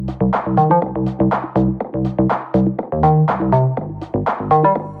You're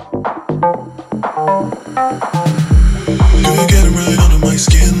getting right under my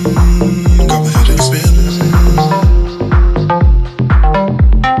skin. Go ahead and spin.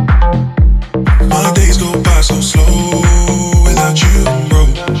 My days go by so slow without you, bro.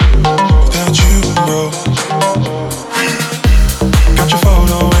 Without you, bro. Got your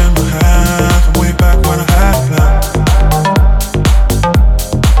photo in my hand from way back when I had a plan.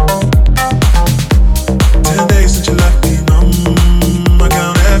 10 days since you left me numb. I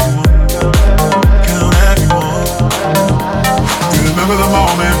count everyone. Count everyone. You remember the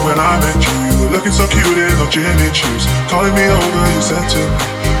moment when I met you? You were looking so cute in those Jimmy choos. Calling me over, you said to me,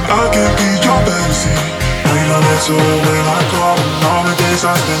 I can't be your fantasy. Now you don't answer when I call. And all the days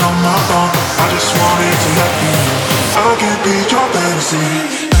I spend on my phone, I just wanted to let you know I can't be your fantasy.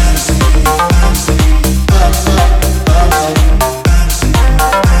 Fantasy, fantasy, fantasy,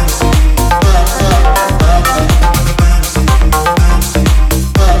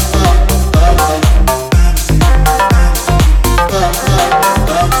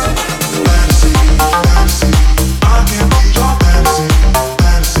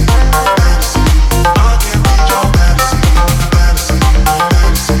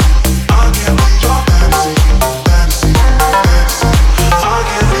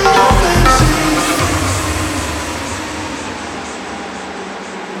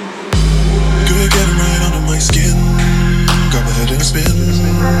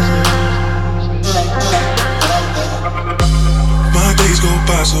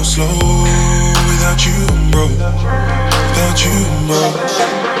 so slow without you, bro. Without you, bro.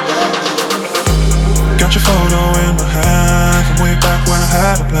 Got your photo in my hand from way back when I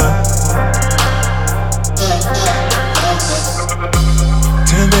had a plan.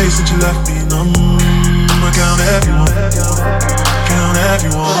 10 days since you left me numb. I count everyone. Count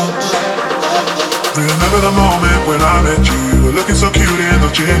everyone. Remember the moment when I met you? You were looking so cute in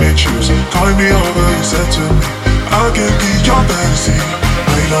those Jimmy choos. Calling me over, you said to me, I can't be your fantasy.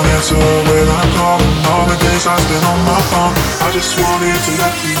 Now you don't answer when I call. And all the days I spend on my phone, I just wanted to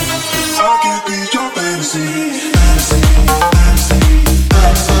let you know I can't be your fantasy. Fantasy, fantasy,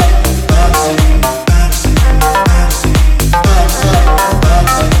 fantasy, fantasy, fantasy, fantasy, fantasy,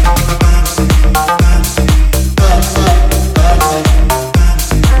 fantasy, fantasy,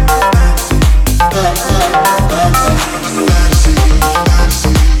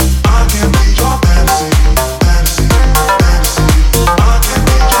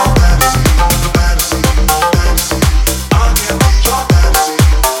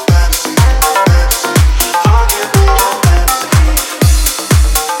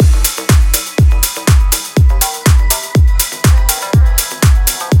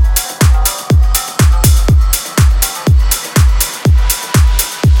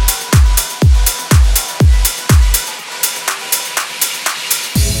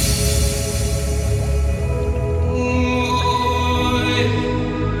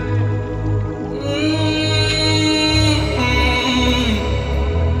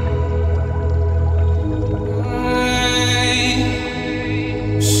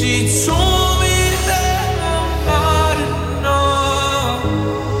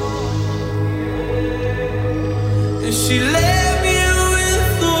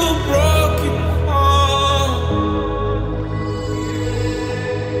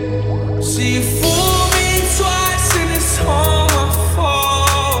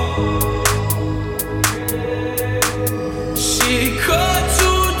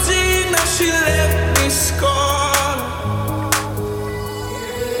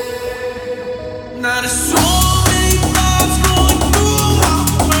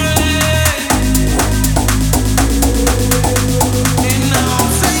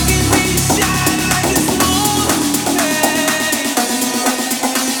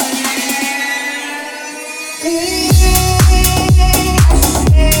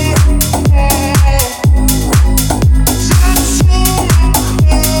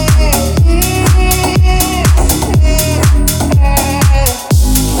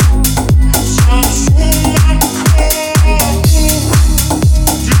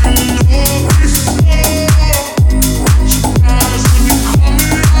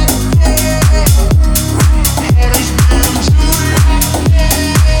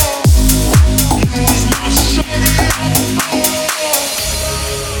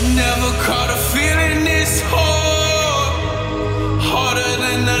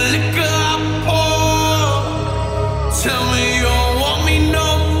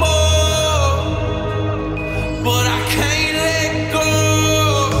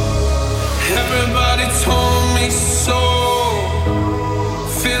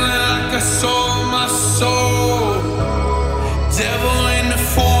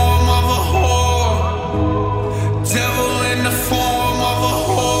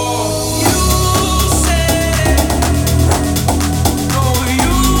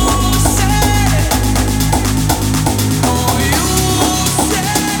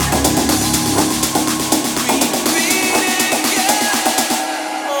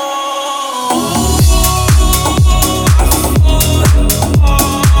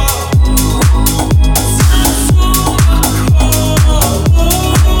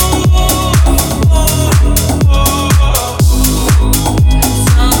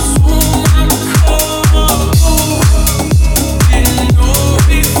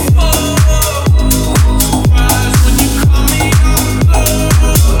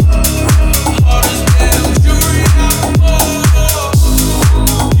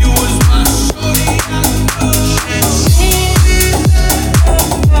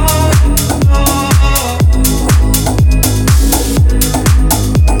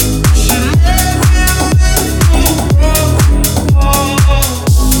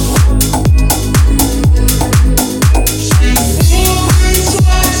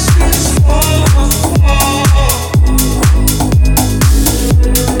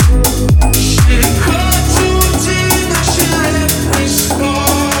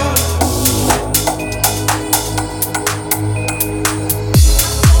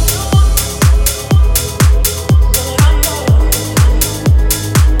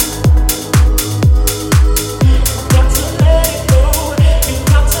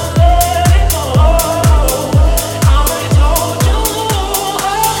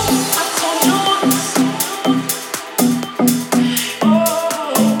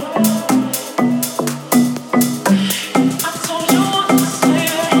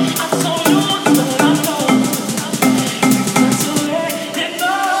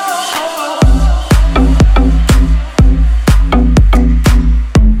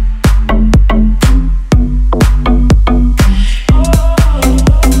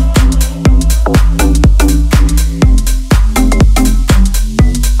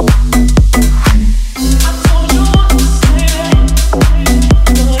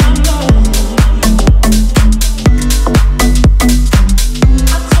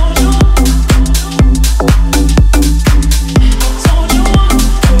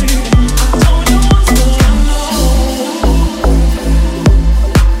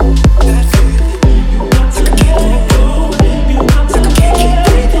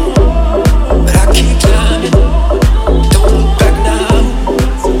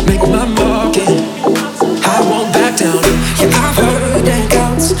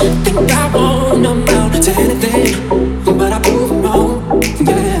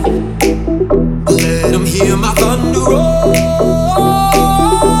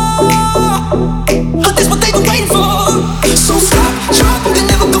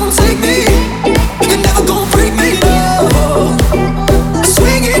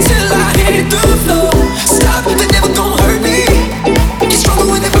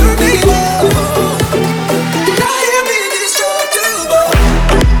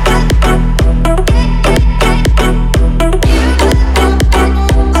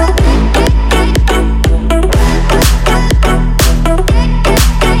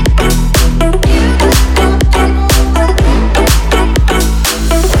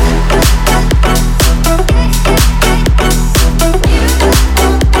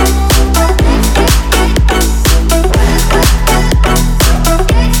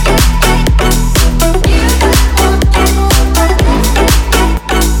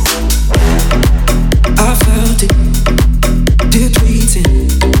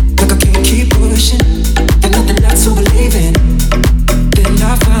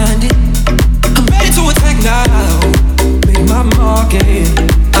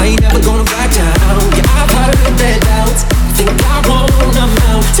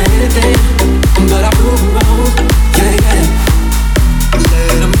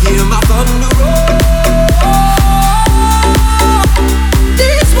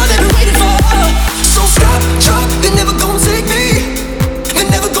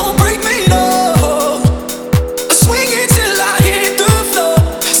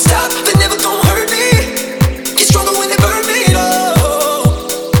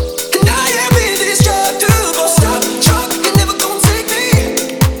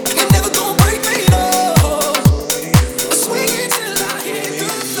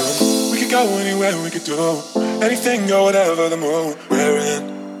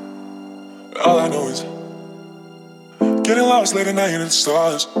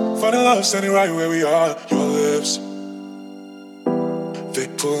 Stars, finding love standing right where we are. Your lips,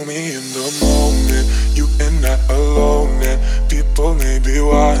 pull me in the moment. You and I alone, and people may be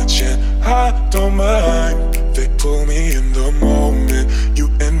watching. I don't mind. They pull me in the moment.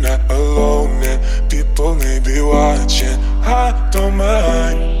 You and I alone, and people may be watching. I don't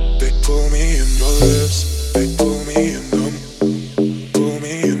mind. They pull me in your lips. They pull me in them. Pull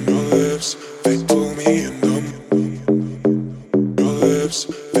me in your lips. They pull me in them. Your lips.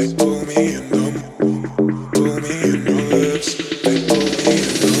 They pull me in them. Pull me in your lips. They pull me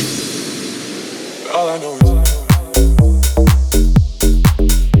in them. All I know is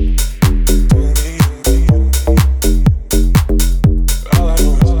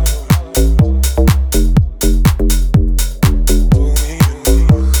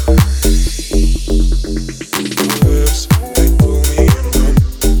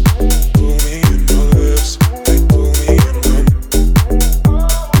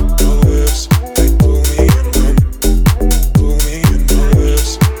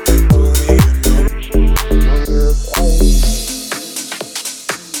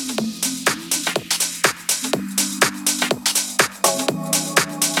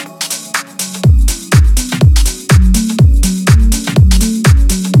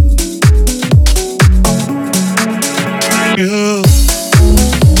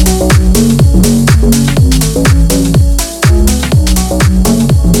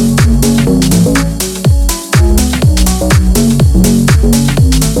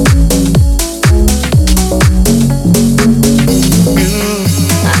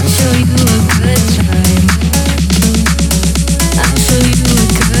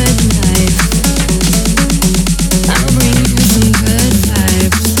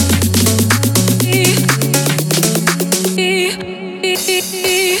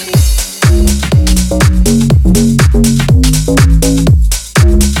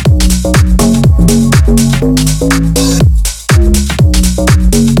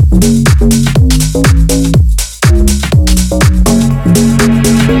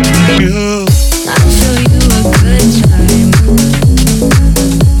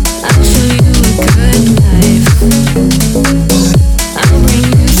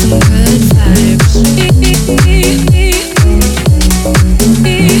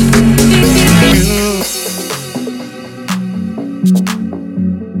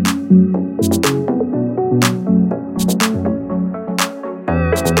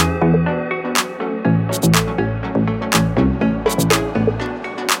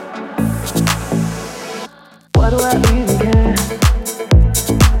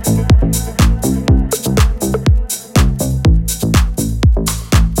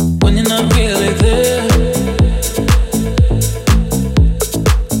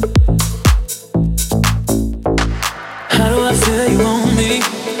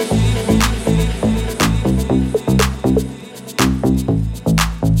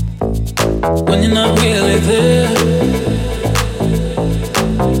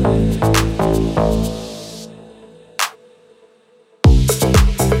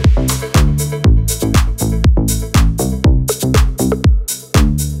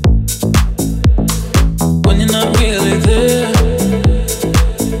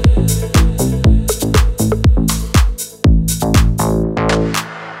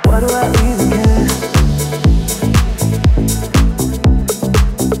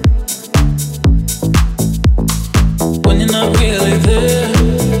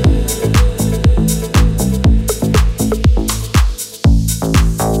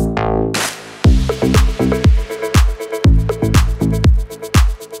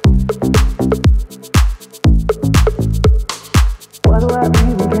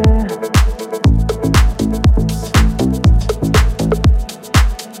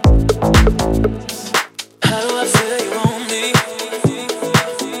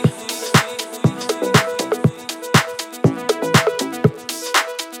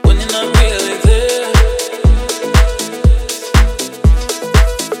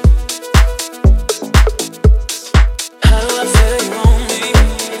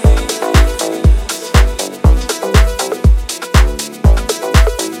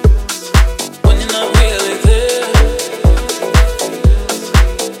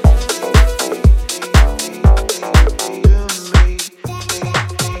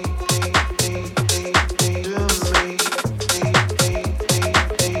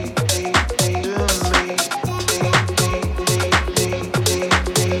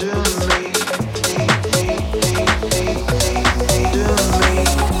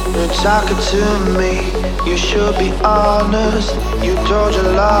talking to me, you should be honest. You told you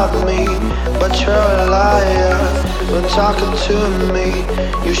love me, but you're a liar. When talking to me,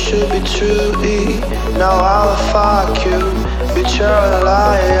 you should be true. Now I'll fuck you Bitch, you're a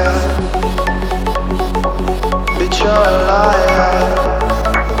liar. Bitch, you're a liar.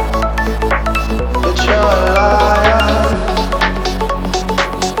 Bitch, you're a liar.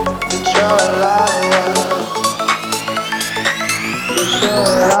 Bitch, you're a liar. Bitch, you're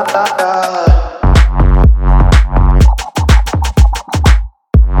a liar.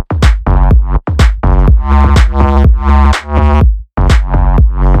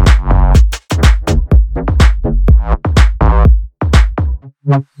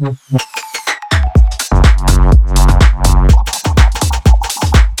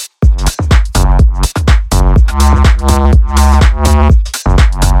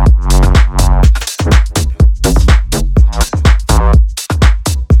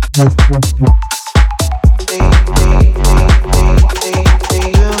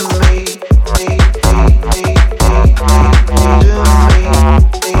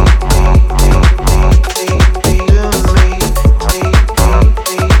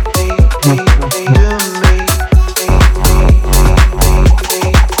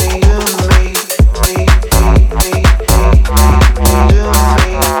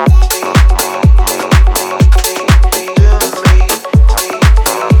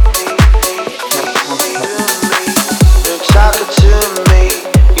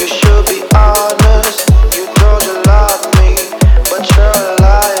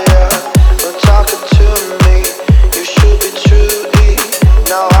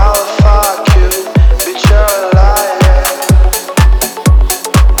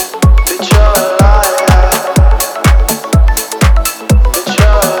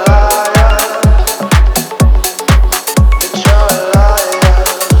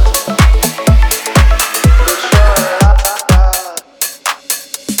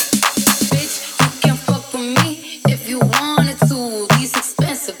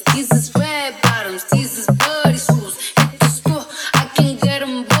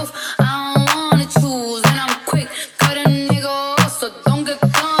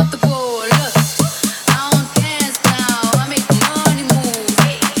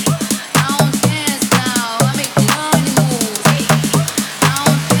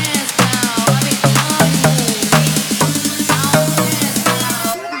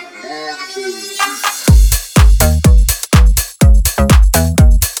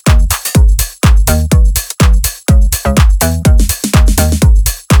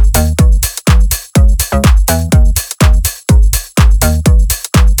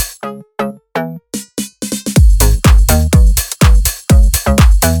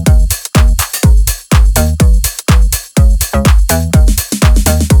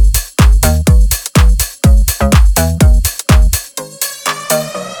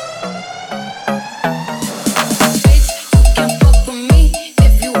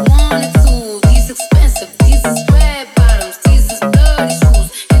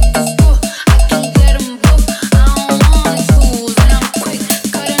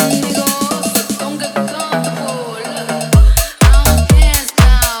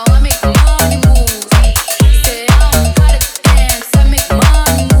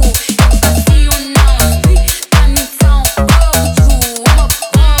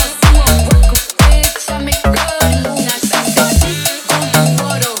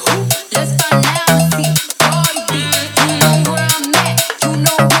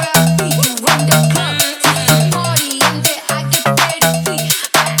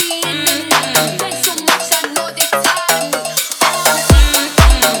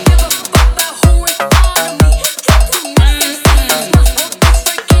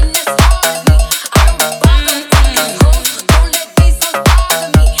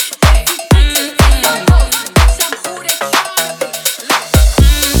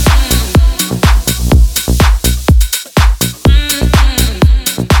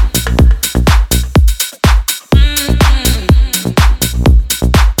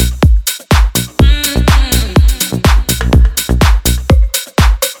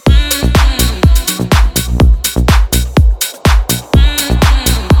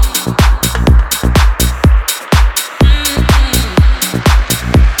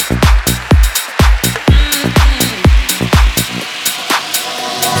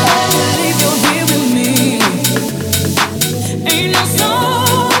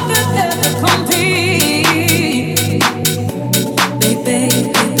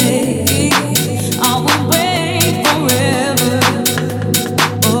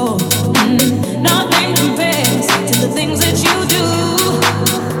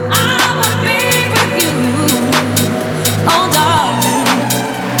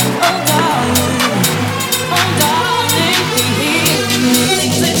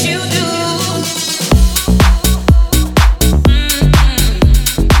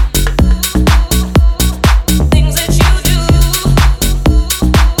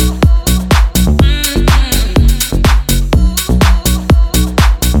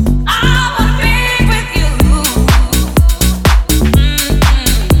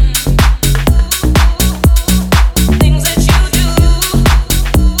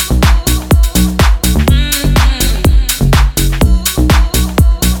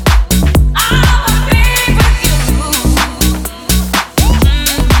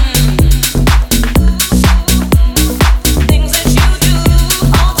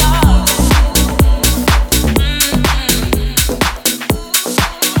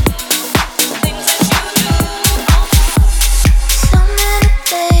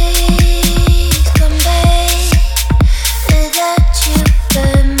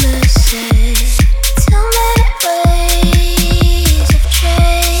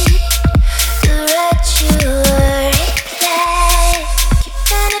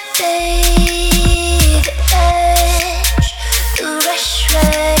 take the edge, to rush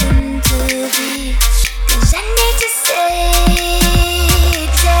right into the 'cause I need to say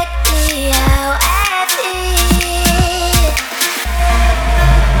exactly how I feel.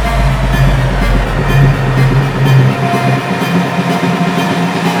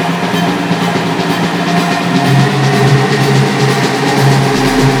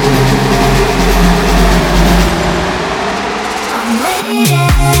 I'm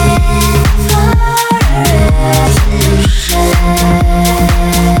waiting for a resolution,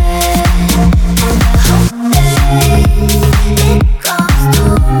 and I hope that it comes to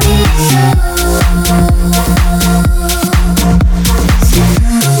me soon.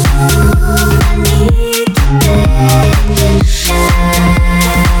 I need to take a shine.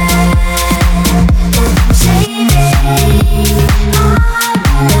 If I'm saving all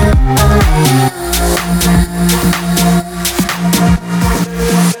my love for you.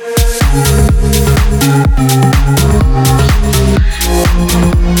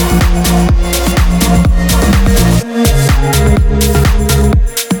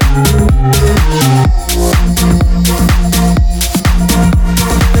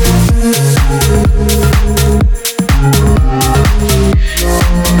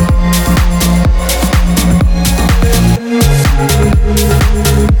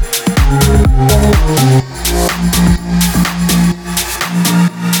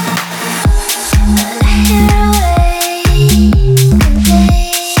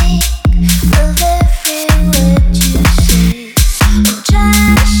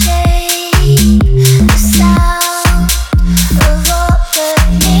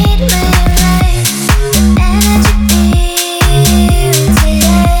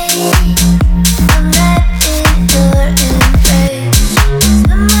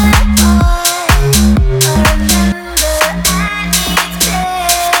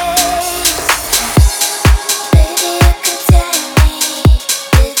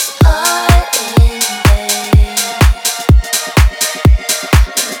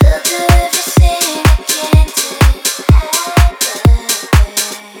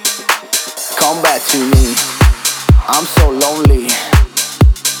 Come back to me, I'm so lonely,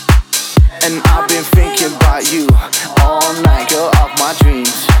 and I've been thinking about you all night, girl of my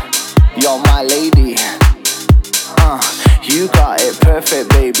dreams. You're my lady, you got it perfect,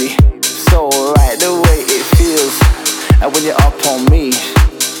 baby. So right the way it feels, and when you're up on me,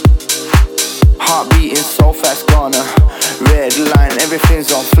 heart beating so fast, gonna red line,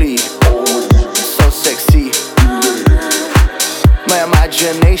 everything's on fleek. So sexy, my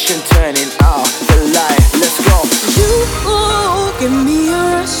imagination turning out the light. Let's go. You give me a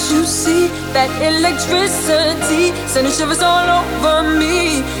rush, you see that electricity sending shivers all over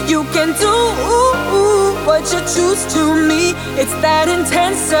me. You can do what you choose to me. It's that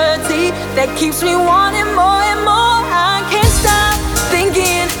intensity that keeps me wanting more and more. I can't stop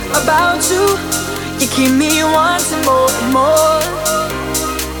thinking about you. You keep me wanting more and more.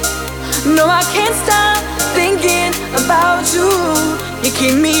 No, I can't stop thinking about you. You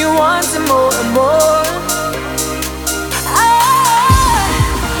keep me wanting more and more.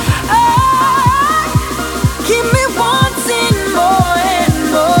 Keep me wanting more and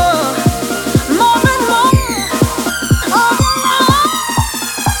more. More and more. Oh,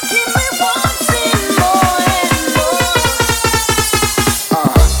 keep me wanting more and more.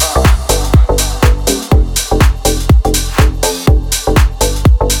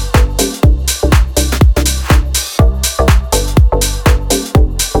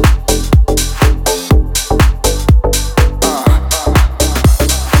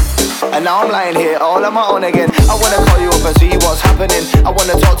 And now I'm lying here all on my own again. I wanna call you up and see what's happening. I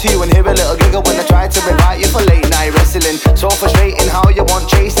wanna talk to you and hear a little giggle when I try to invite you for late night wrestling. So frustrating how you want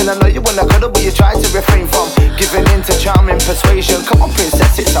chasing. I know you wanna cuddle but you try to refrain from giving in to charming persuasion. Come on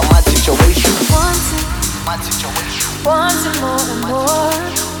princess, it's a mad situation. Mad situation. Wanting more and more.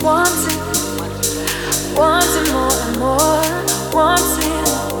 Wanting more and more. Wanting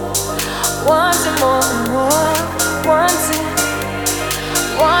more and more.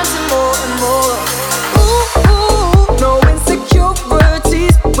 Wanting more and more. Ooh, no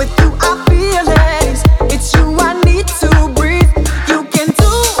insecurities. With you I feel at ease. It's you I need to breathe. You can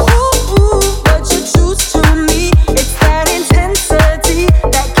do what you choose to me. It's that intensity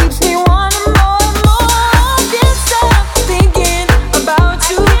that keeps me wanting more and more. Can't stop thinking about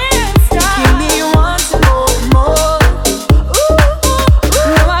you. You keep me wanting more and more. Ooh.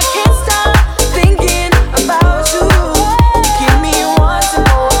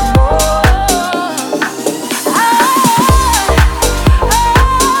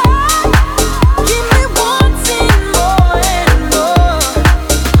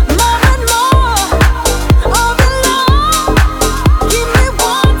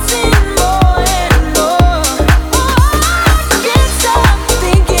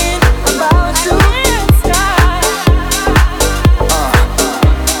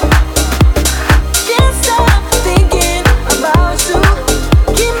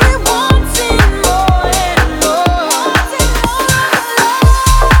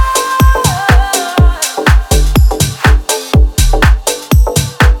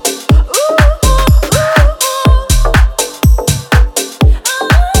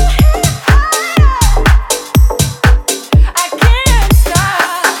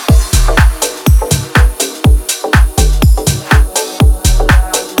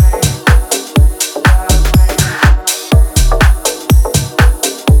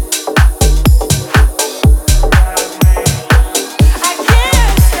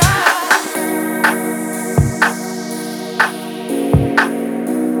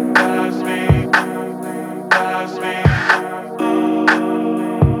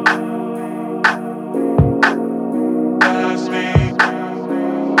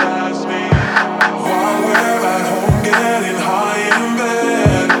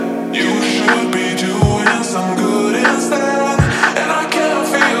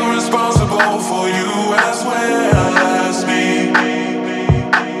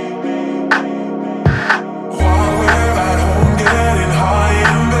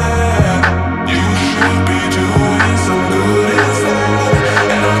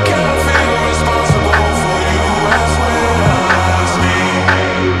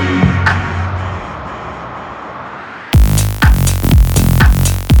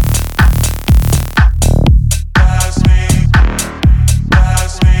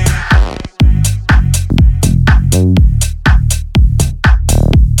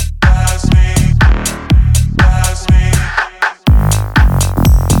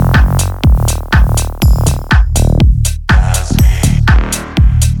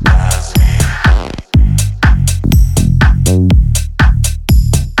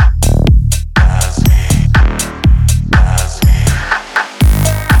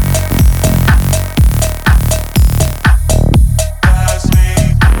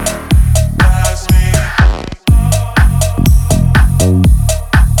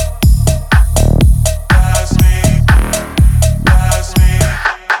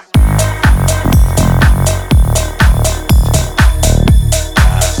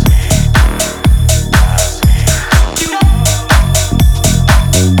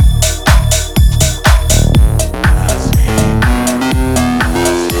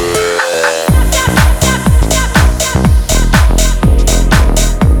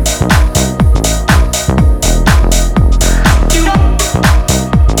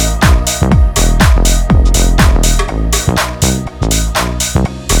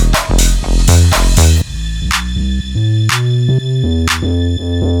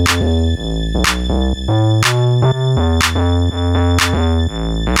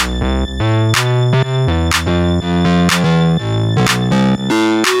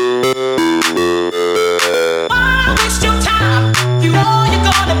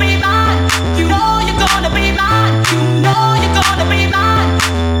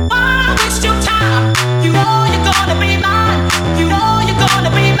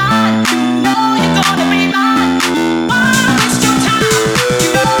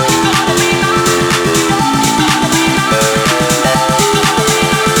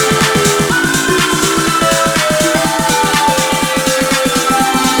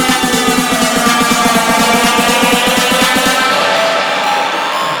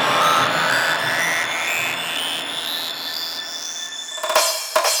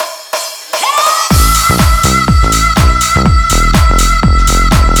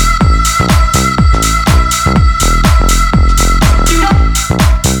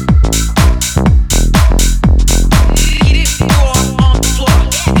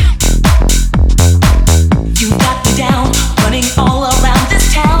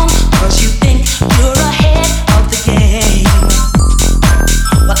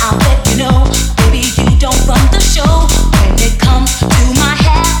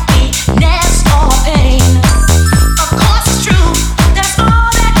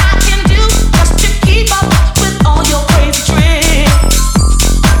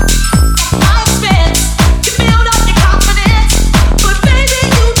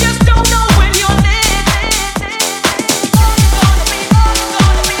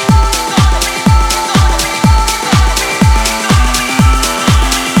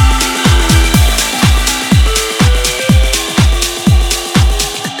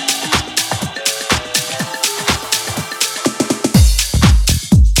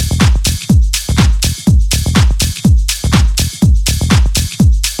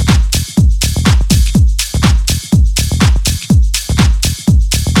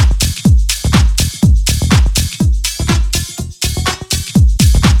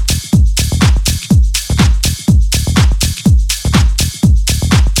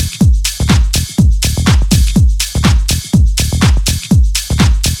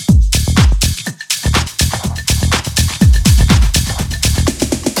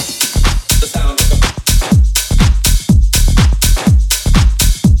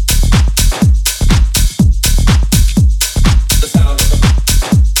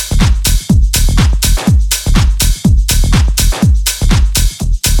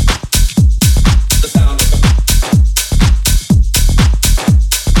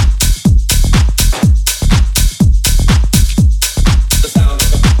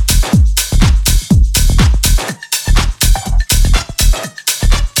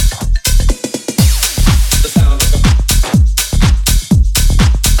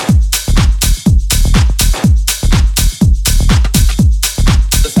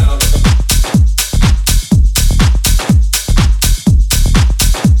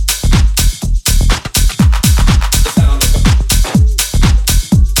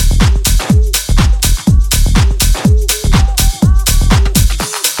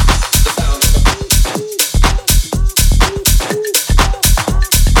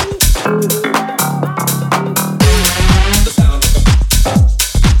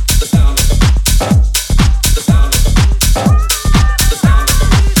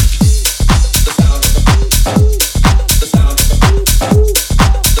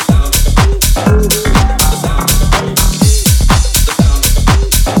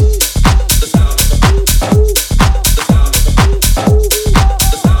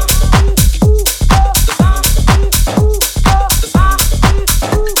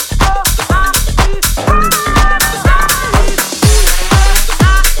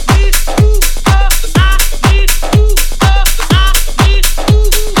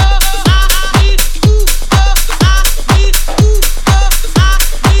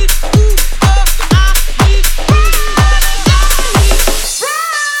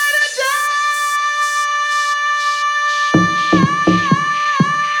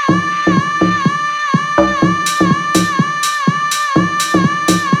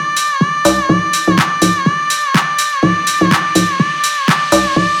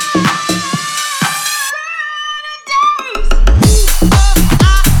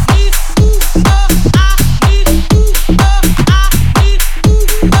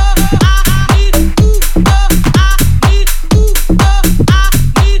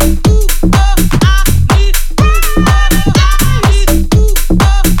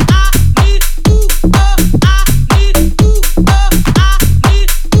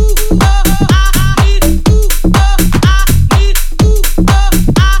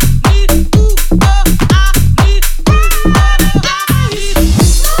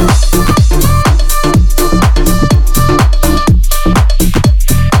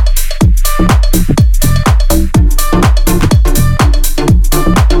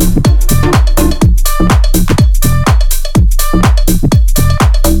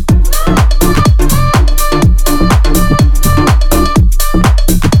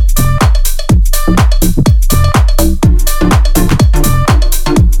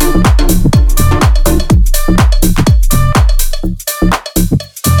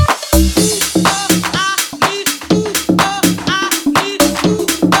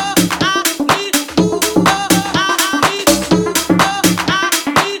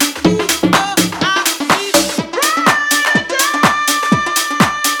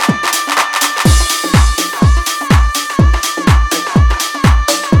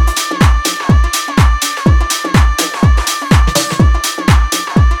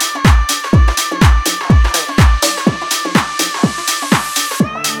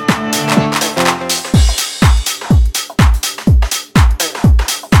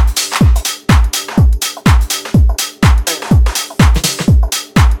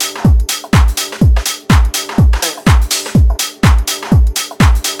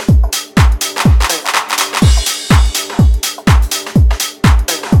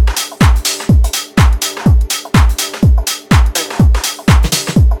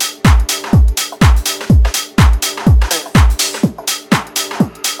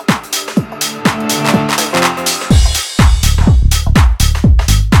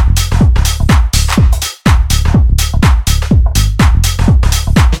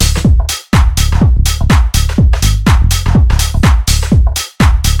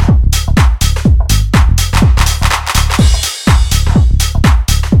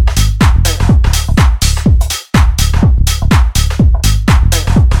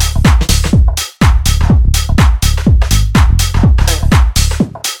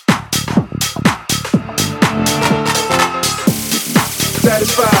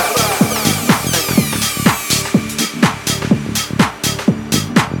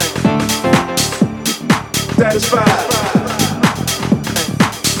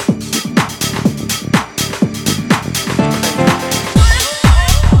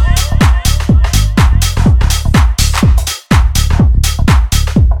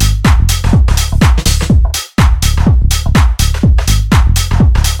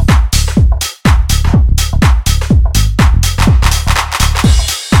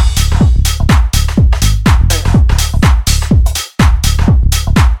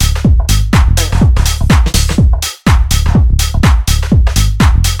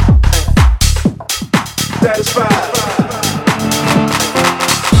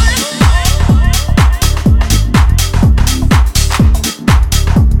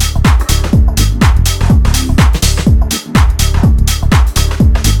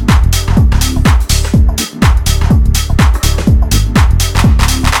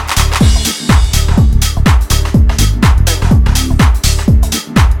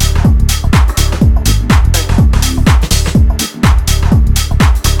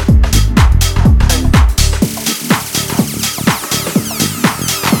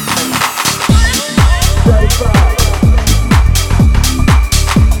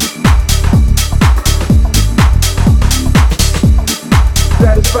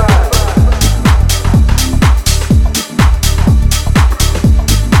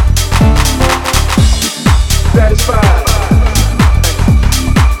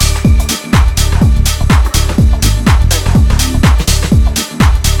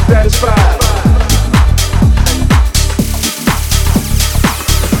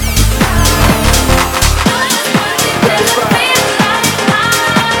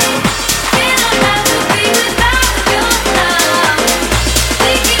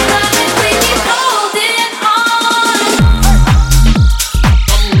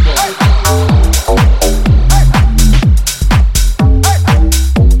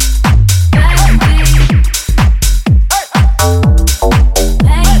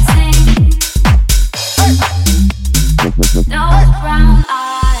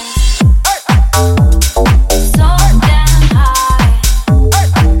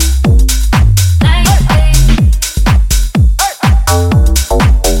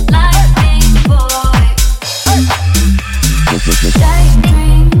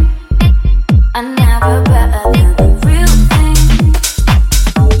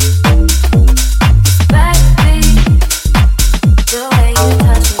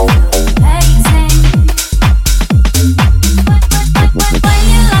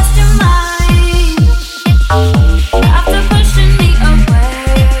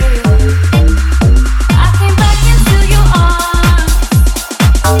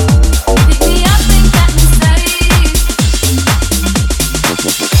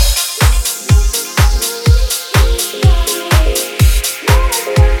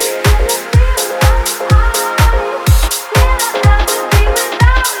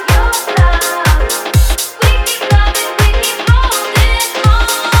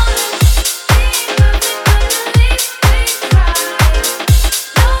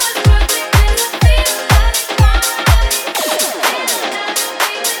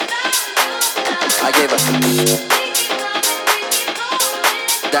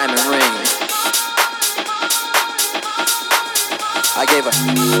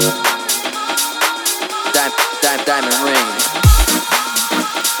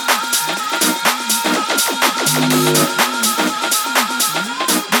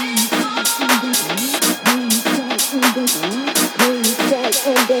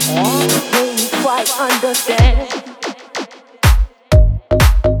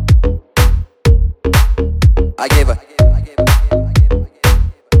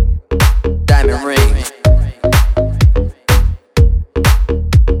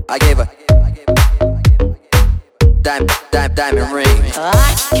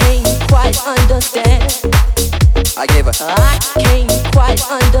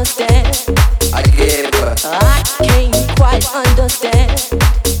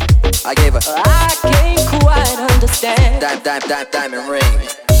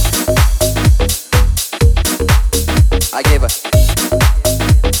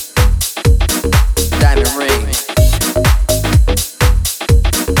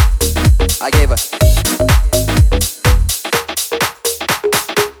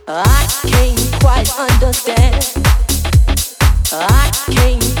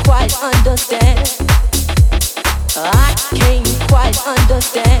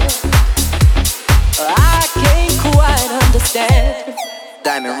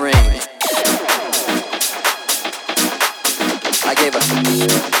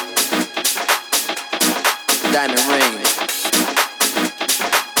 diamond ring.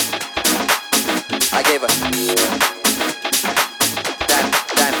 I gave her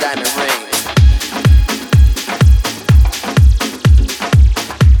diamond ring.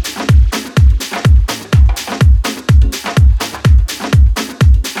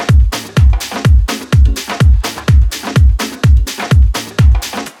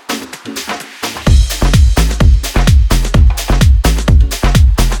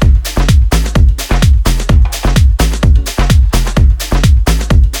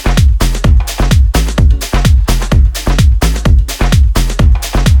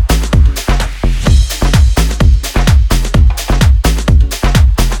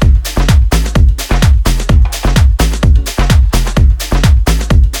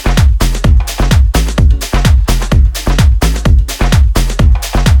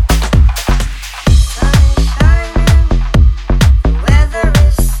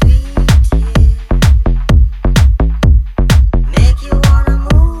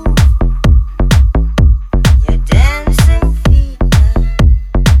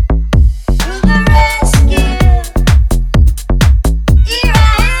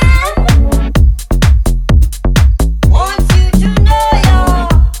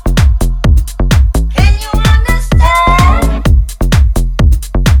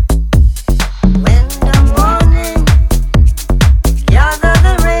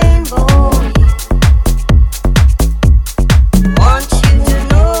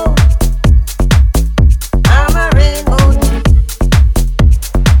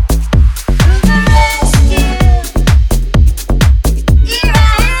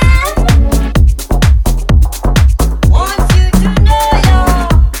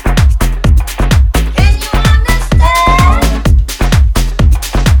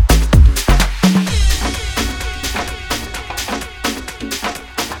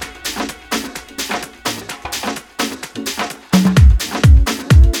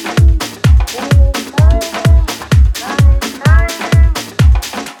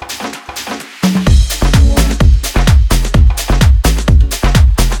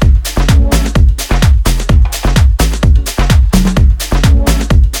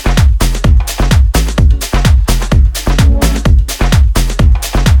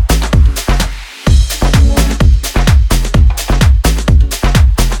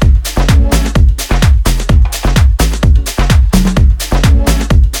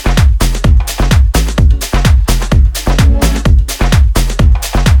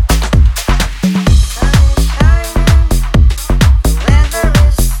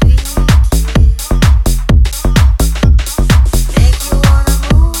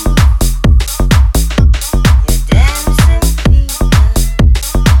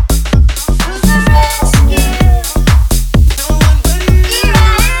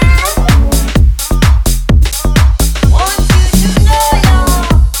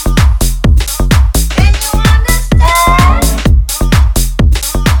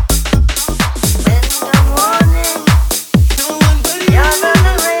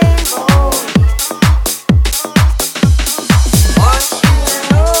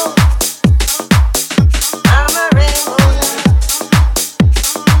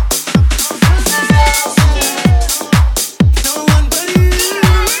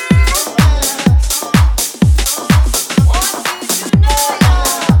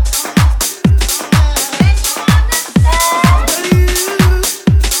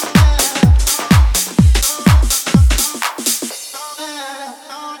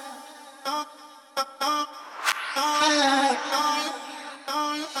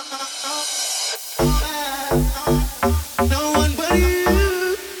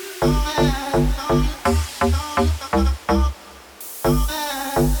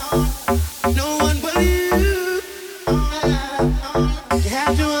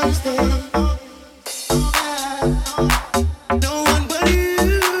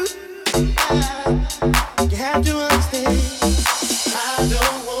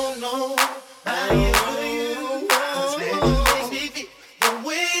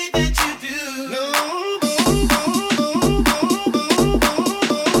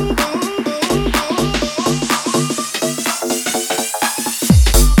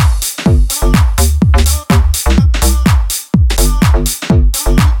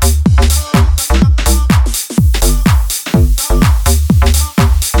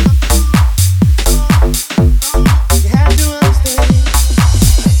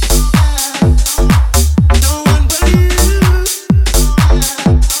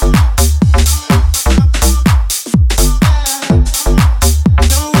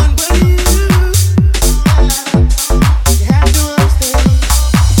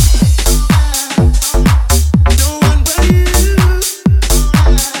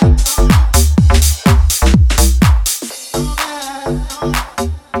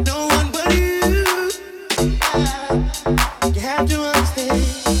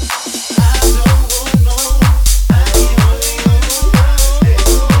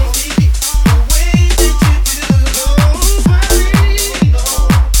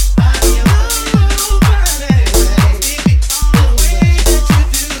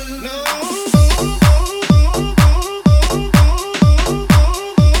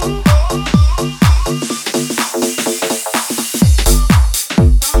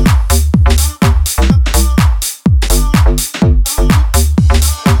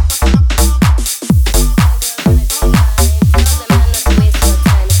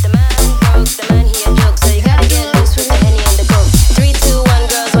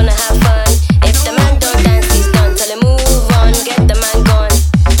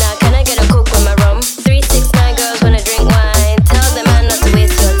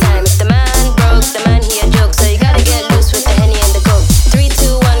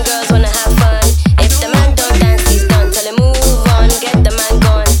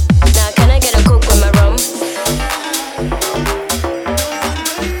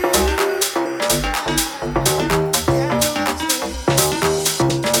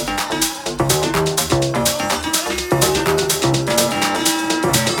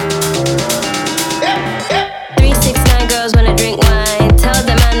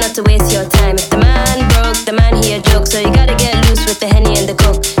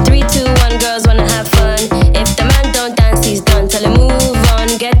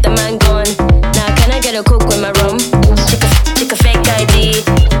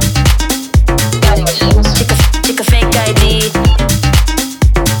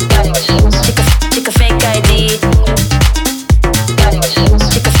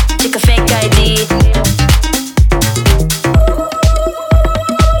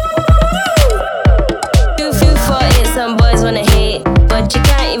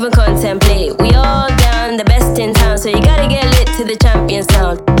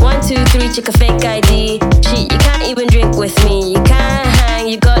 down. 1, 2, 3, check a fake ID. Shit, you can't even drink with me. You can't hang,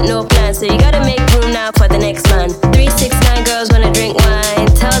 you got no plan, so you gotta make room now for the next man. 3, 6, 9 girls wanna drink wine.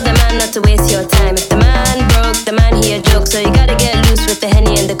 Tell the man not to waste your time. If the man broke, the man he a joke, so you gotta get loose with the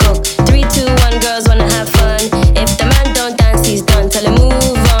Henny and the Coke. 3, 2, 1 girls wanna have fun. If the man don't dance, he's done. Tell him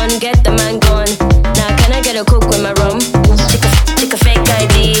move on, get the man gone. Now can I get a Coke with my rum? Check a fake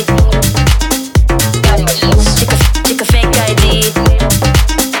ID. Check a fake ID.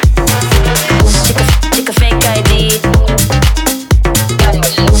 Check a fake ID.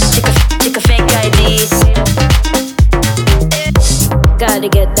 Check a fake ID. Gotta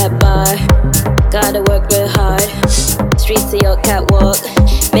get that bar. Gotta work real hard. Streets of your catwalk.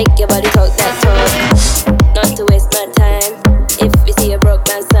 Make your body talk that talk. Not to waste my time. If you see a broke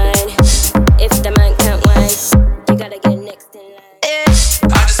man sign. If the man can't whine, you gotta get next in line.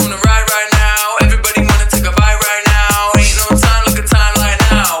 I just wanna ride right now. Everybody wanna take a bite right now. Ain't no time, look at time like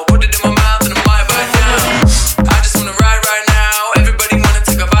now. Put it in my mouth and I might bite down. I just wanna ride right now. Everybody wanna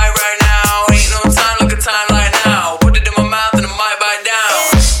take a bite right now. Ain't no time, look at time like now. Put it in my mouth and I might bite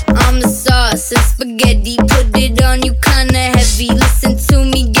down. I'm the sauce and spaghetti. Put it on you kinda heavy. Listen to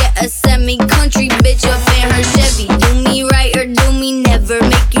me, get a semi-country bitch up in her Chevy. Do me right or do me never.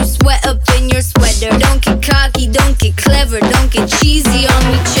 Make you sweat up in your sweater. Don't get cocky, don't get clever. Don't get cheesy on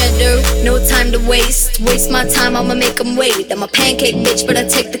me, cheddar. No time to waste. Waste my time, I'ma make them wait. I'm a pancake bitch, but I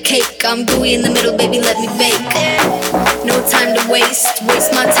take the cake. I'm gooey in the middle, baby, let me bake. No time to waste.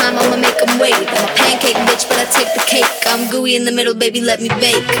 Waste my time, I'ma make them wait. I'm a pancake bitch, but I take the cake. I'm gooey in the middle, baby, let me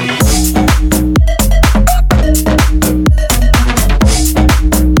bake.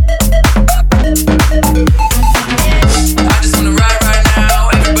 I just wanna ride right now.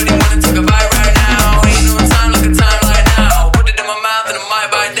 Everybody wanna take a bite right now. Ain't no time, look at time right now. Put it in my mouth and I might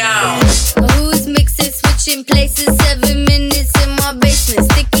bite down. Who's mixing, switching places? 7 minutes in my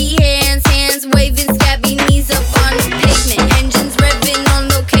basement. Sticky hands, hands waving, scabby knees up on the pavement. Engines revving on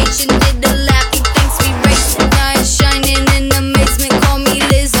location, did the lap, he thinks we racing. Eyes shining in amazement, call me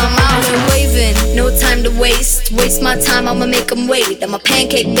Liz, I'm out here waving. No time to waste. Waste my time, I'ma make them wait. I'm a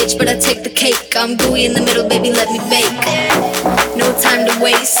pancake bitch, but I take the cake. I'm gooey in the middle, baby, let me bake. No time to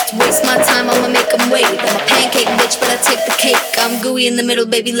waste. Waste my time, I'ma make them wait. I'm a pancake bitch, but I take the cake. I'm gooey in the middle,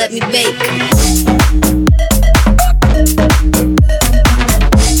 baby, let me bake.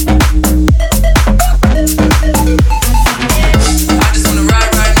 I just wanna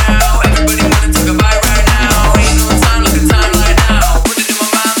ride right now. Everybody wanna take a bite right now. Ain't no time, look at time right now. Put it in my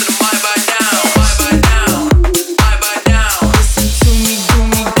mouth and I might bite down. Might bite down. Might bite down. Listen to me, do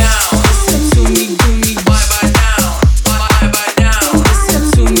me down. Listen to me, do me. Might bite down. Might bite down. Listen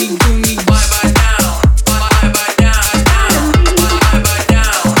to me, do me. Might bite down. Might bite down. Might bite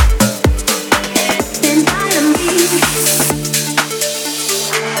down. Been tired of me.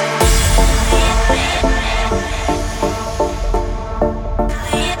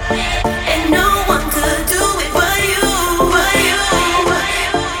 And no one could do it but you, but you.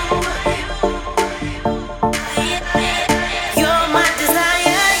 You're my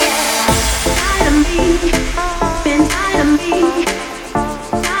desire, yeah. Tired of me, been tired of me,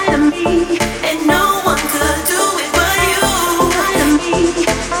 tired of me. And no one could do it but you. Tired of me,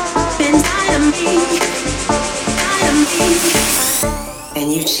 been tired of me, tired of me. And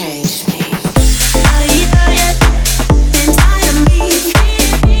you changed me. Been tired of me.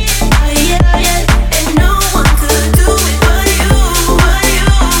 And no one could do it but you, but you.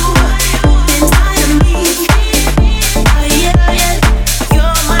 Been tired of me.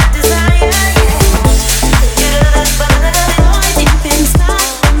 You're my desire, yeah. Boy, deep inside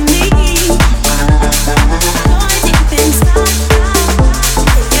of me. Boy, deep inside.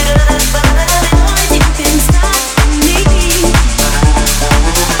 Boy, deep inside of me.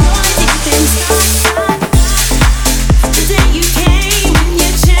 Boy, deep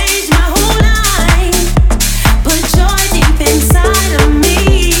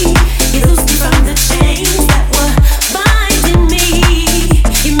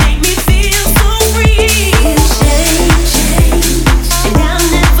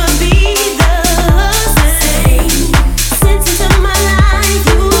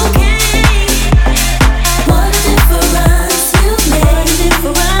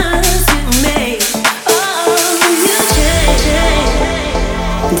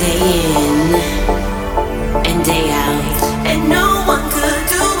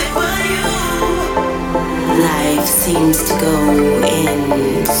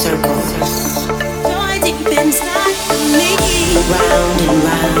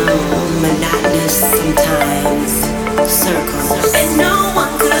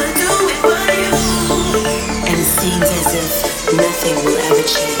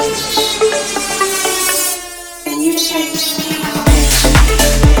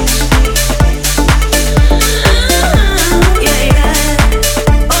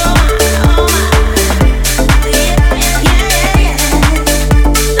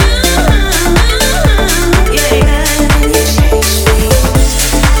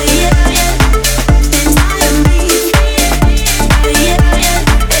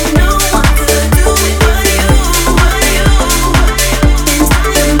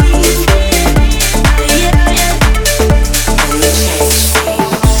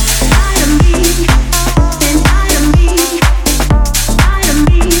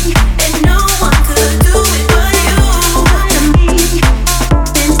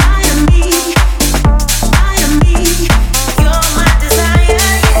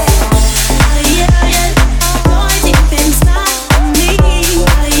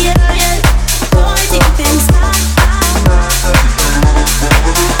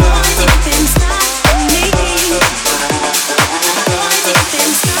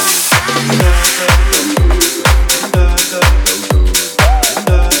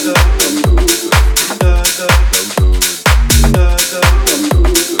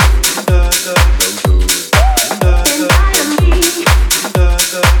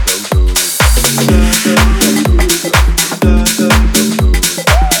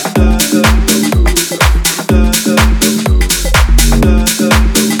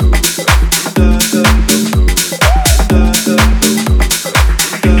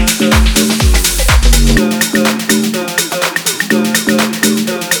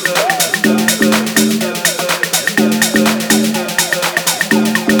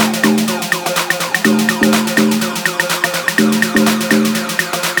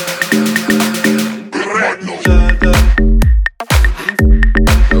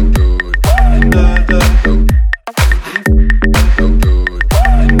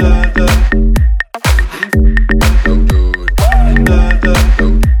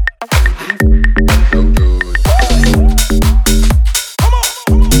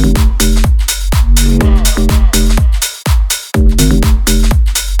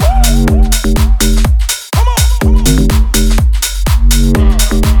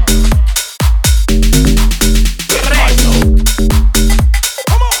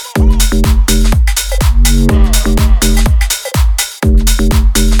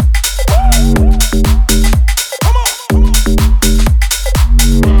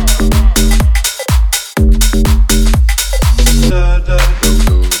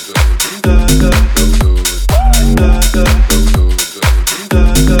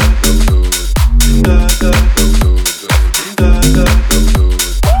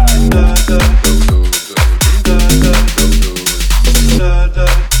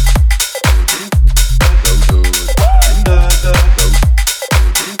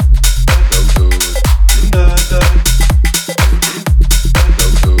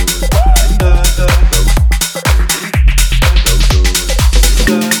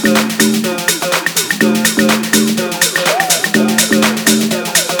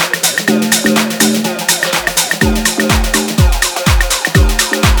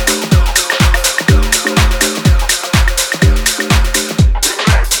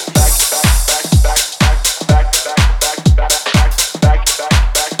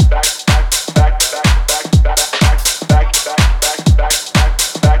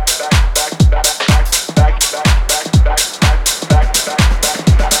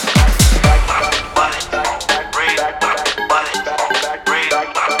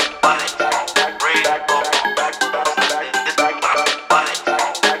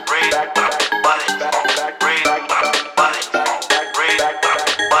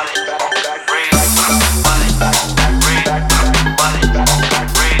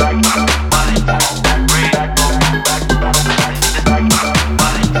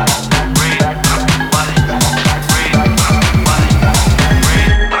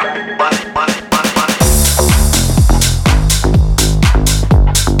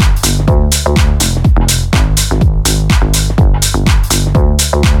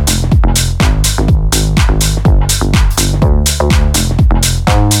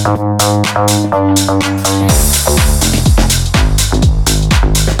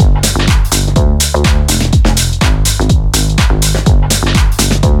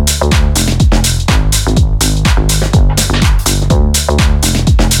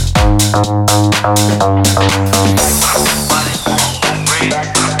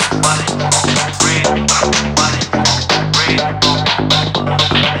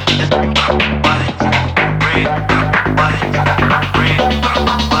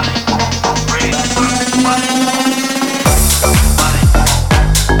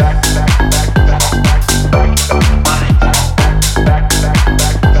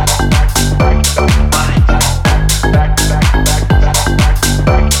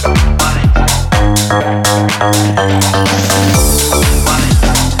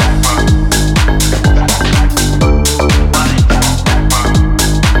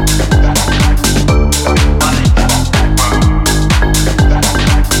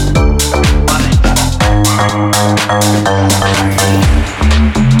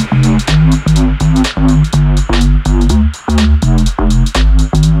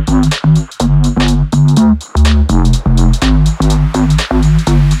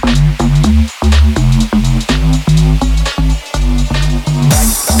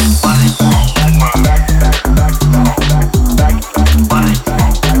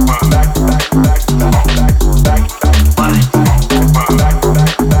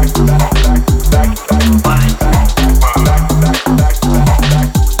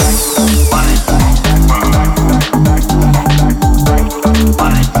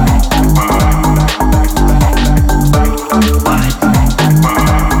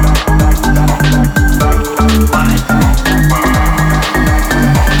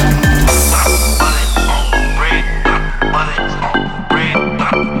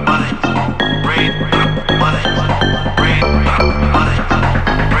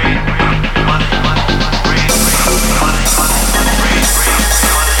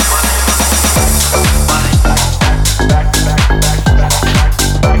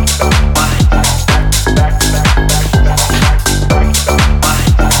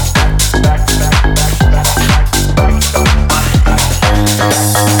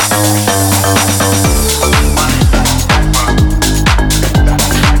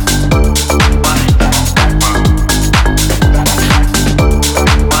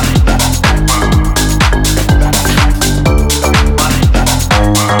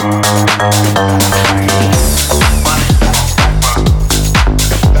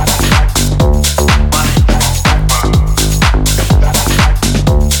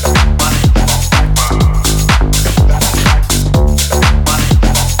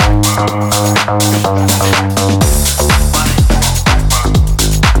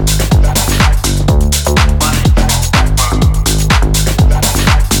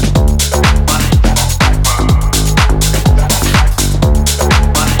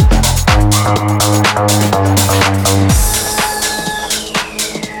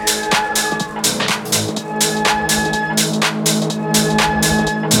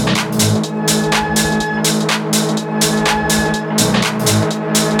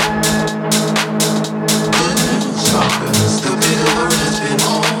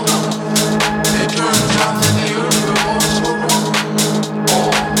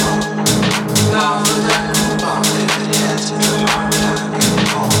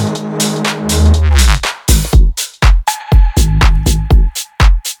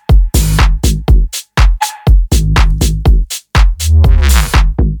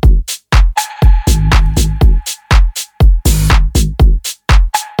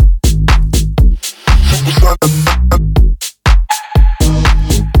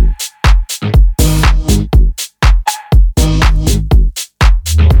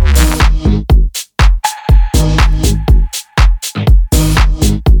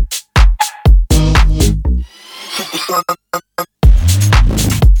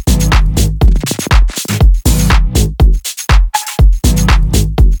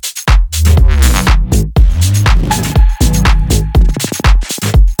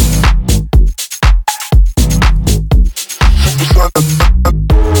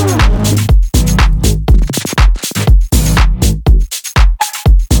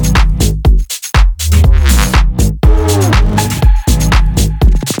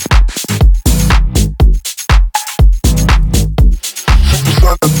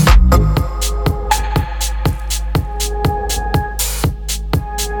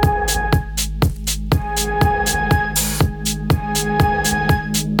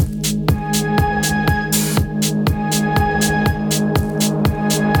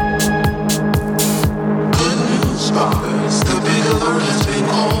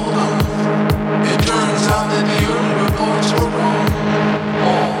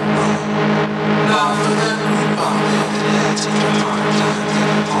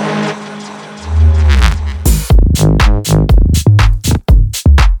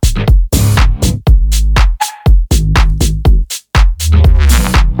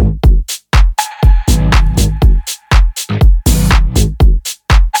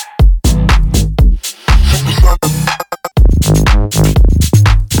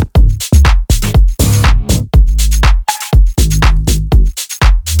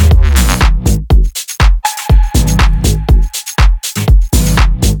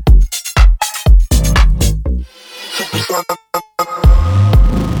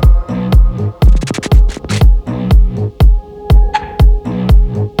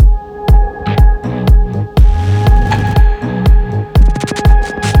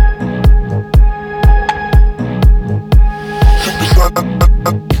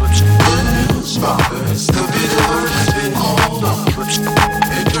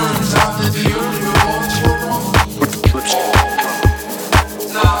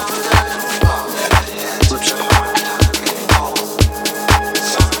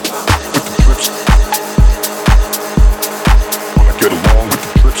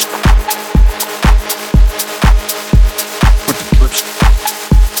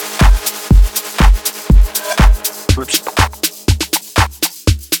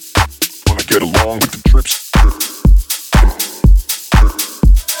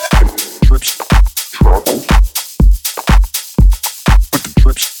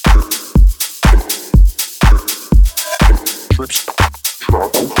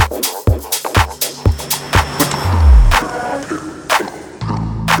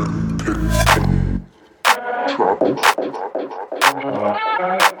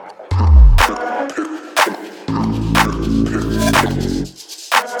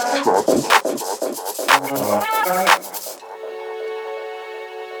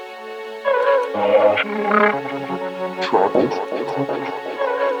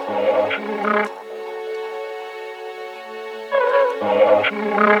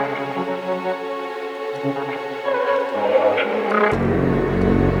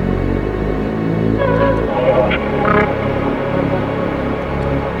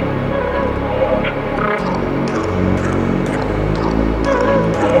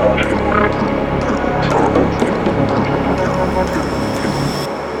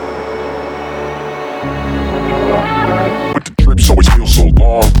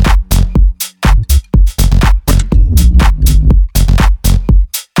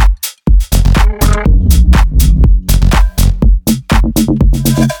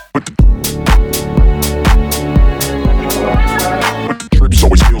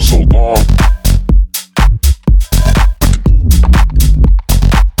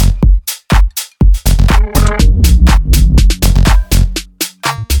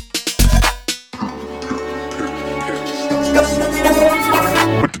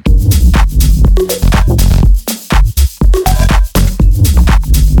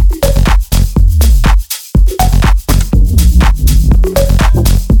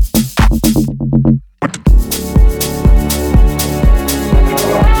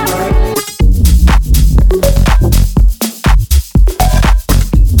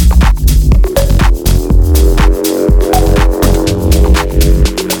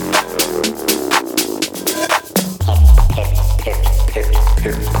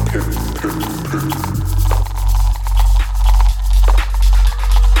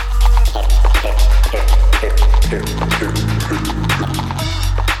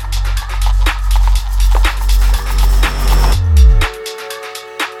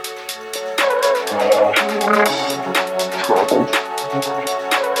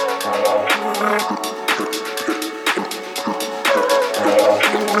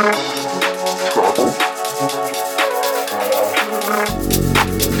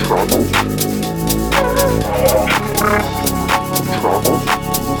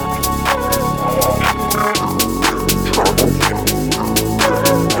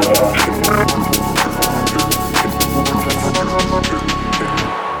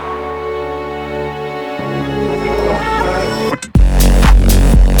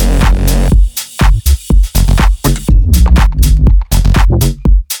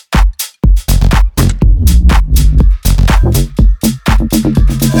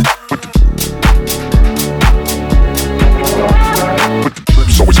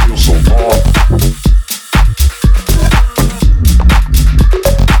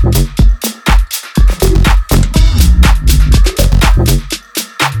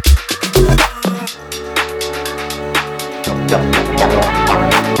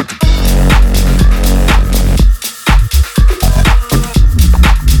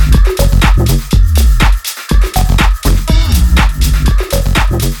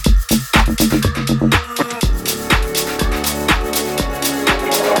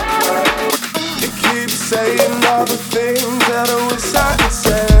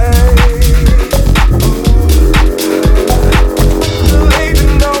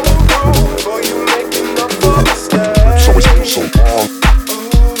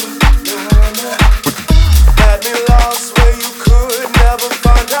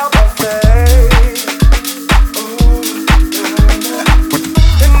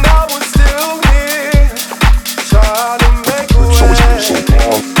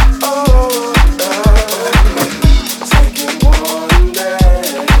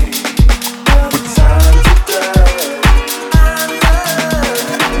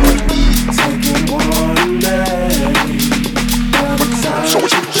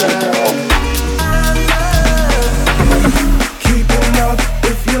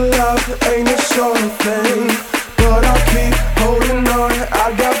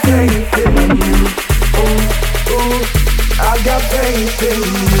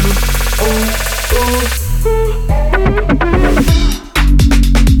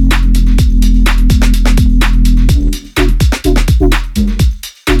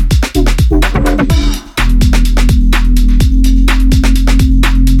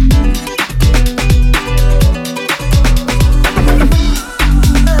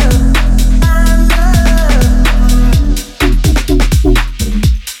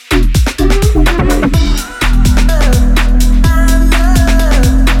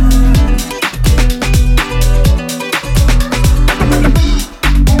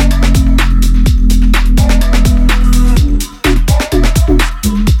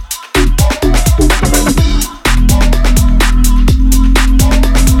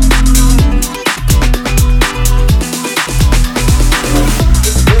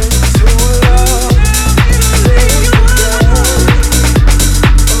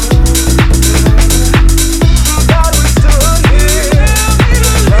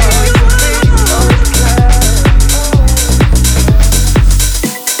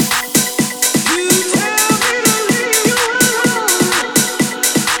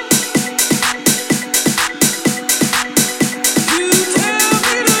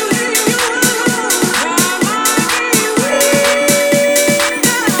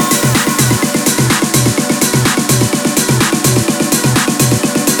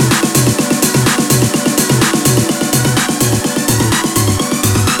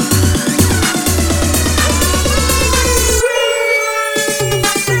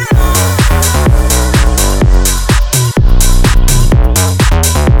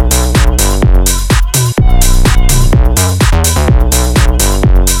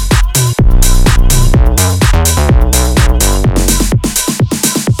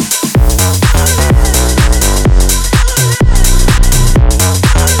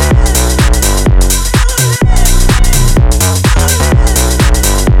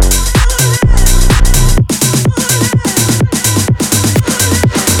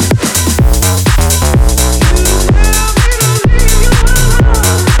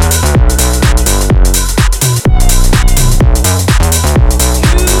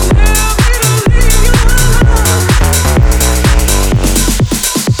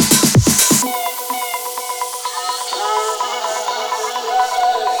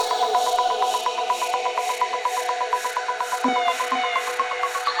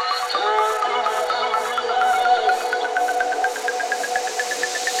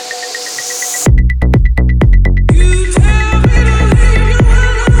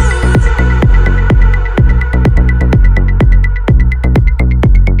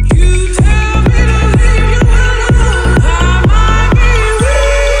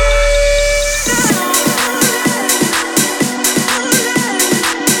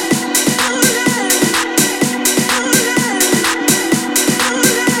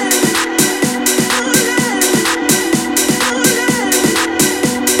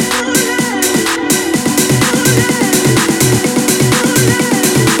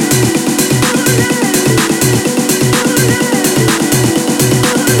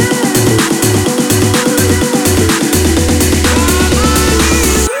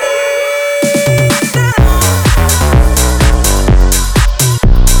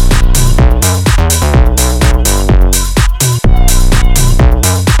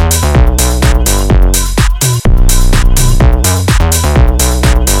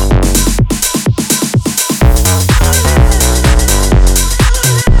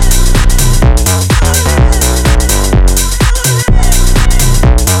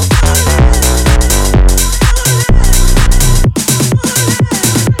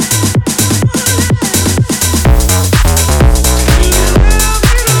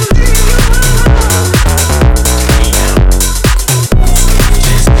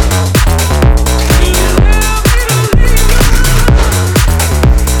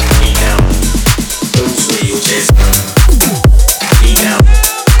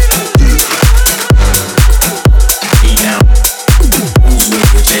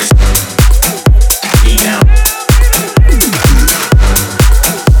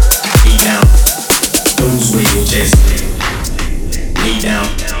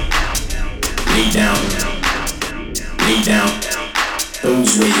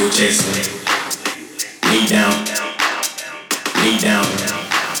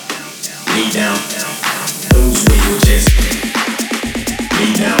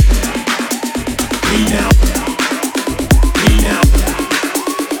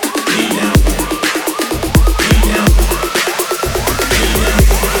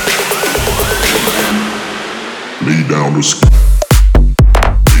down to sk-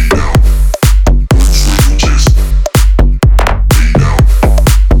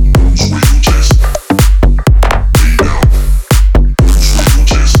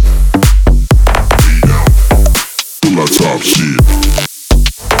 top shit.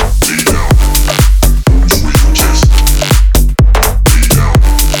 Lay down. Swing your chest. Lay down.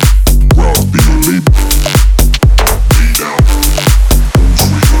 Rock beat, lay down.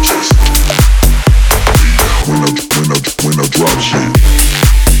 Swing your chest. Lay down. When I drop shit.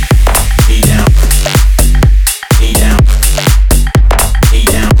 Lay down. Lay down. Lay down. Lay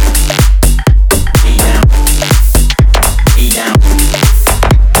down. Lay down. Lay down.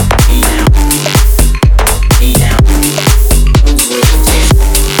 Lay down.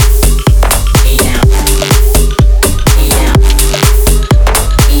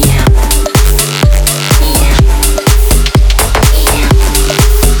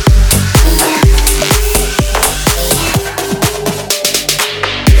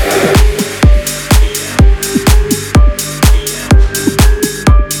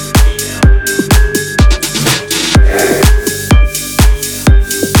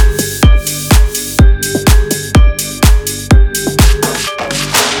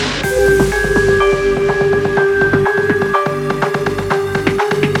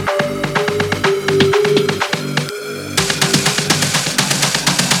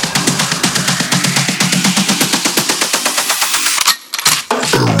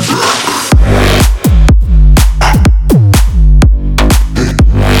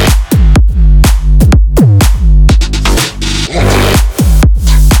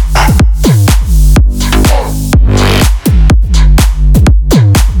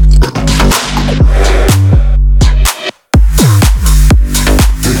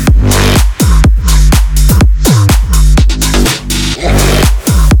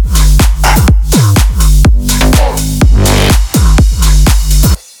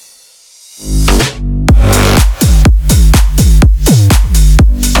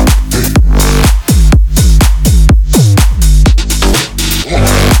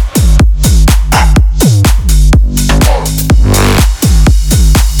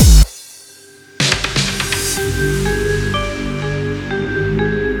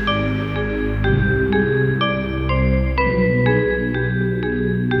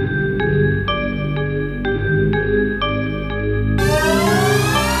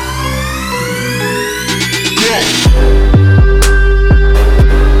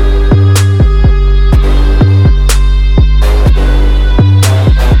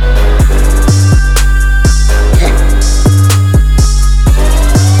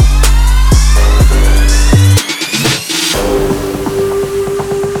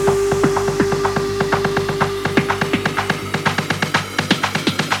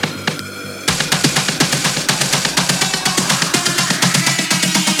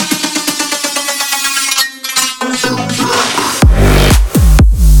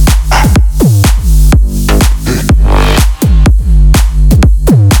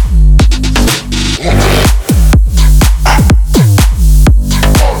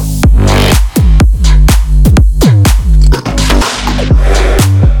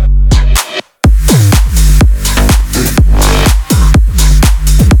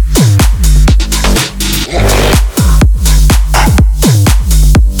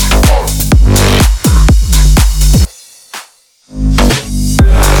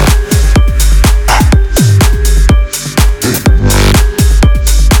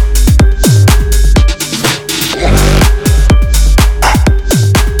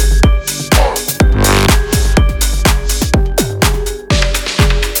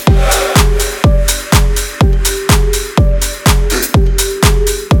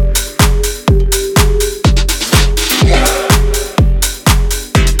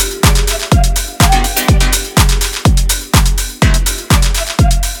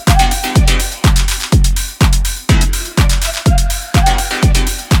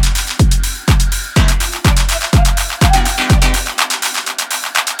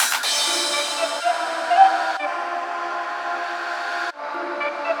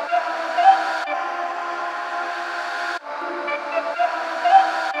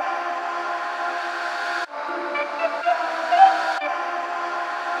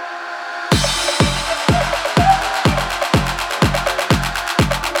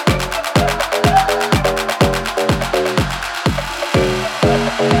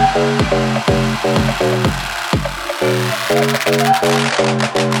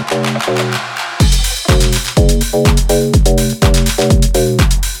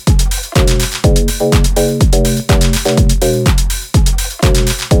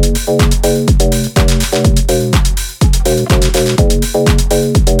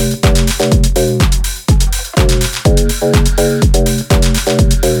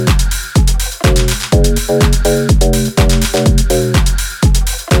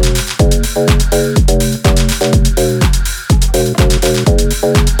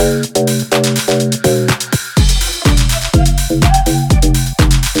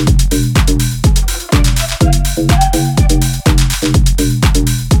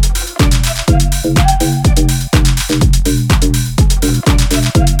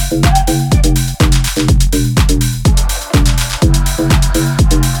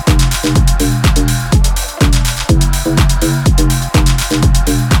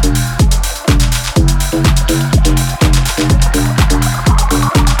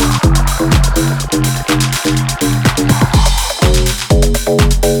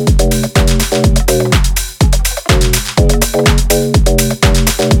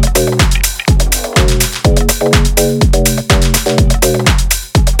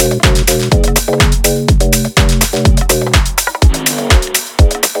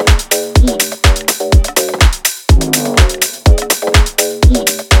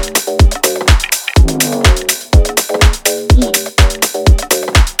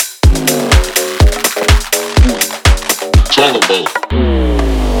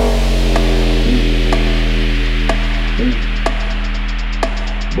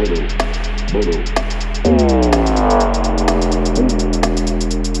 It's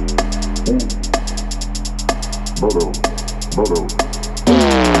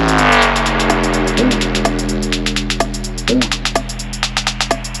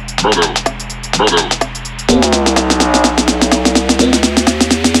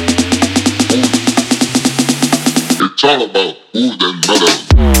all about mood and rhythm.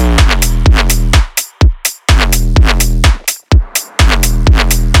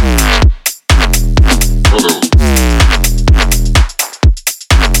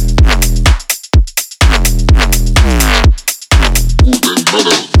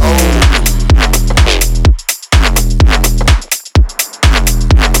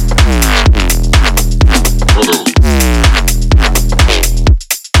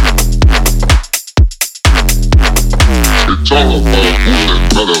 It's all about mood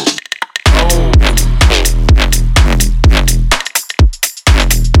and rhythm.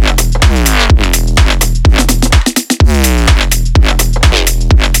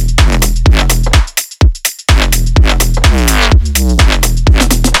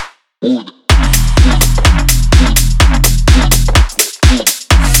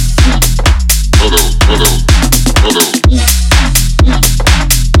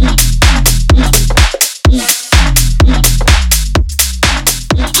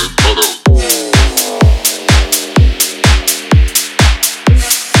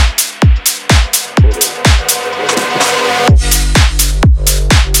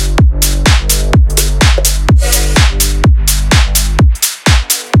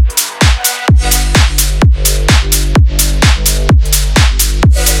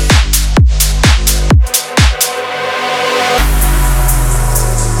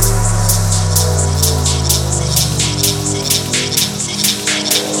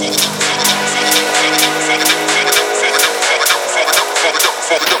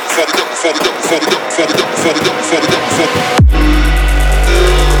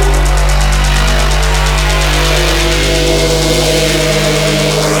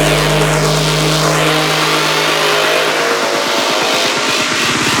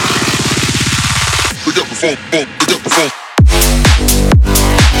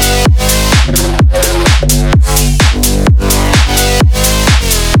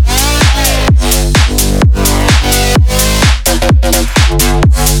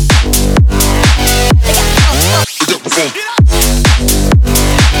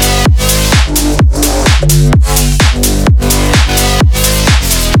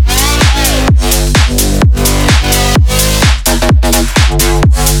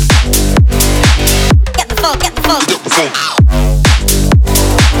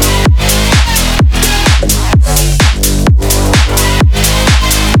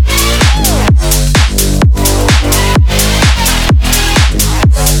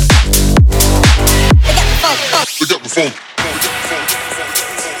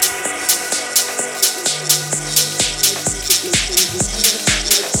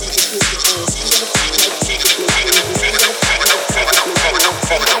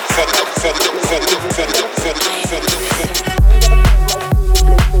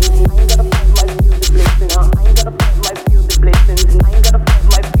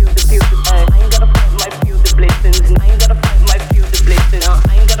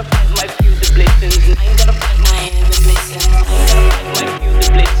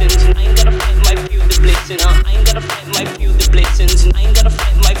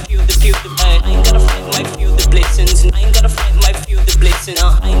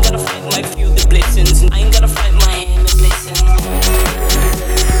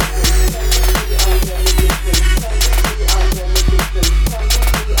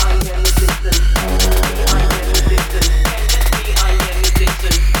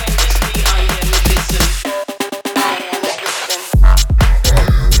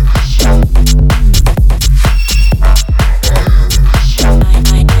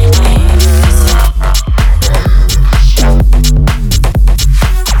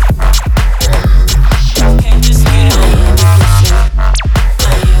 Can't just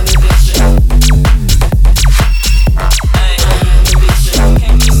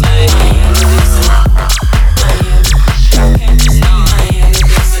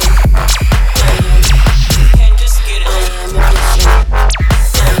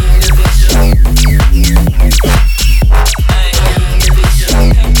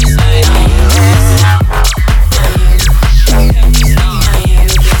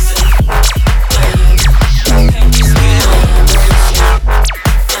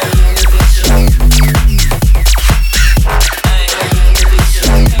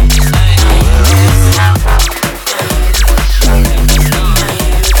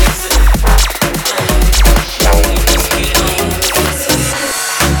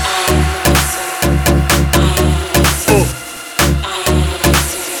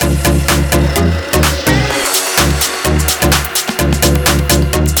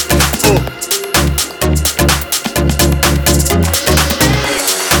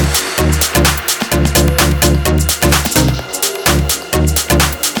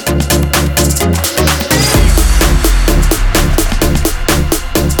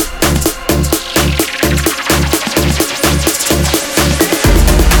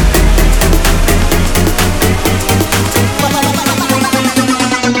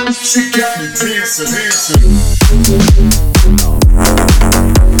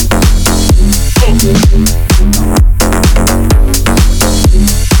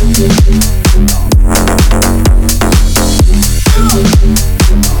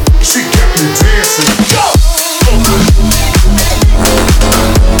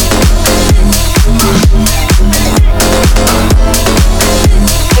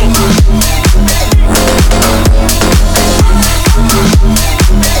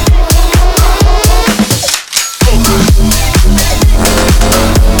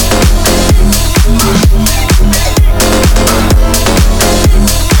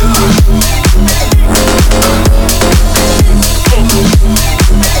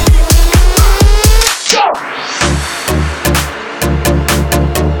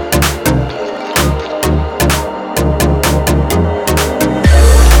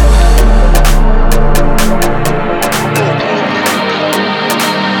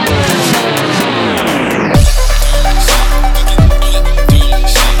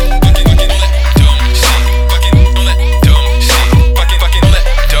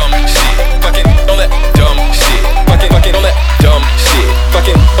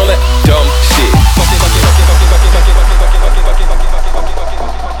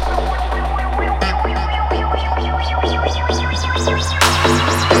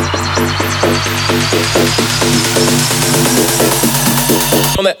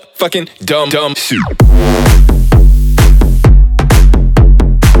Fucking dumb shit.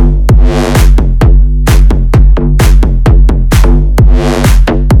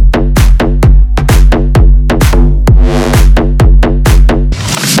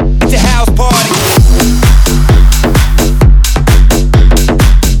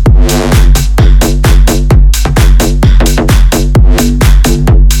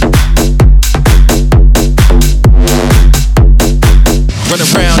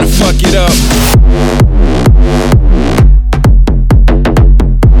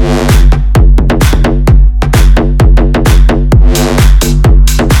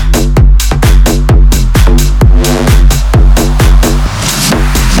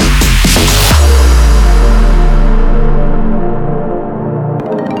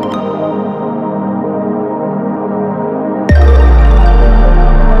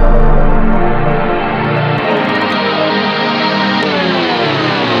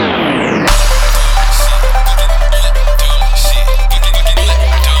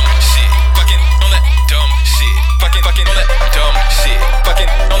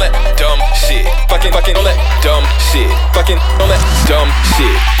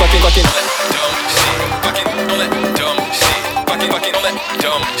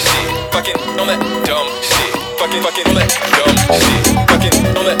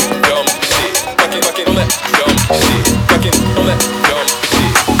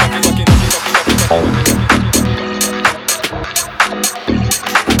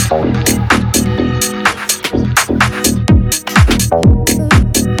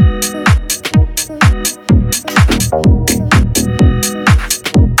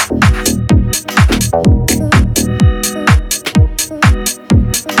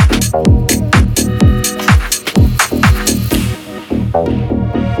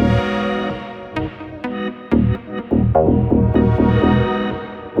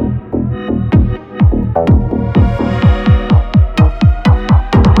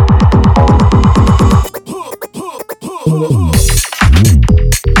 Ooh.